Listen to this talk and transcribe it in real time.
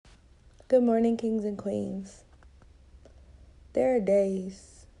Good morning, kings and queens. There are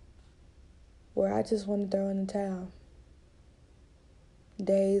days where I just want to throw in the towel.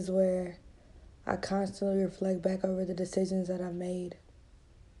 Days where I constantly reflect back over the decisions that I've made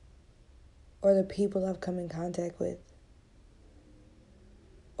or the people I've come in contact with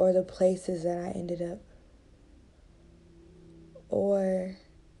or the places that I ended up or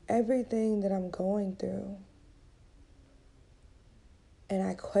everything that I'm going through. And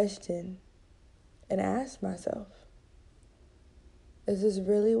I question and ask myself, is this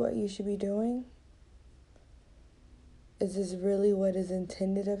really what you should be doing? Is this really what is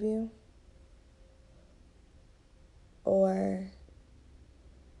intended of you? Or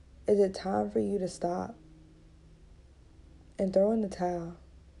is it time for you to stop and throw in the towel?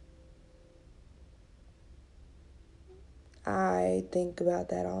 I think about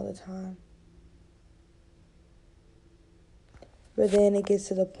that all the time. But then it gets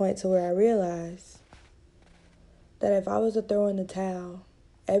to the point to where I realize that if I was to throw in the towel,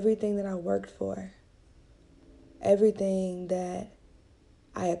 everything that I worked for, everything that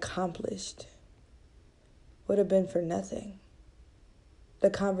I accomplished would have been for nothing. The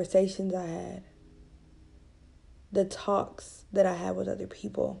conversations I had, the talks that I had with other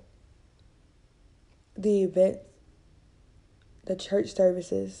people, the events, the church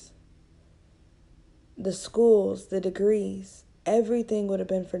services, the schools, the degrees, everything would have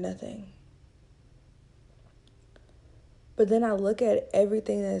been for nothing. But then I look at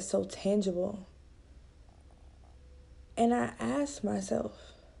everything that is so tangible and I ask myself,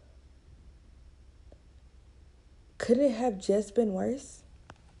 could it have just been worse?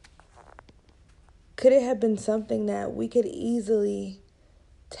 Could it have been something that we could easily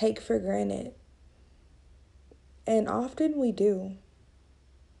take for granted? And often we do.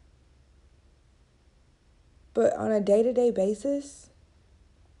 But on a day-to-day basis,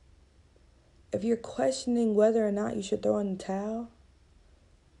 if you're questioning whether or not you should throw in the towel,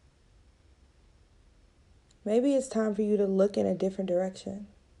 maybe it's time for you to look in a different direction.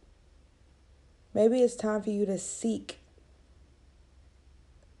 Maybe it's time for you to seek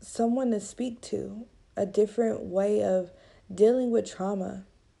someone to speak to, a different way of dealing with trauma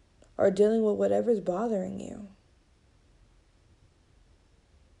or dealing with whatever's bothering you.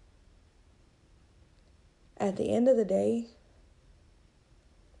 At the end of the day,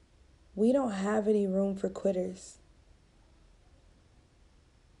 we don't have any room for quitters.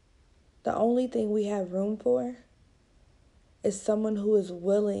 The only thing we have room for is someone who is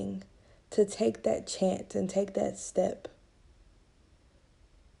willing to take that chance and take that step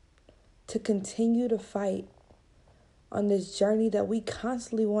to continue to fight on this journey that we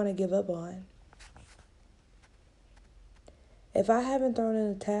constantly want to give up on. If I haven't thrown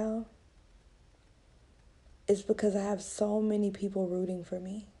in the towel, it's because I have so many people rooting for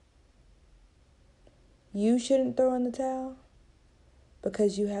me. You shouldn't throw in the towel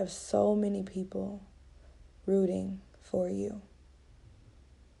because you have so many people rooting for you.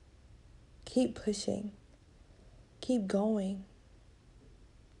 Keep pushing. Keep going.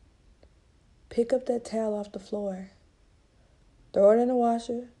 Pick up that towel off the floor. Throw it in the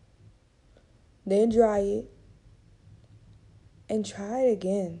washer. Then dry it. And try it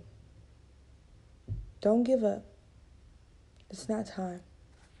again. Don't give up. It's not time.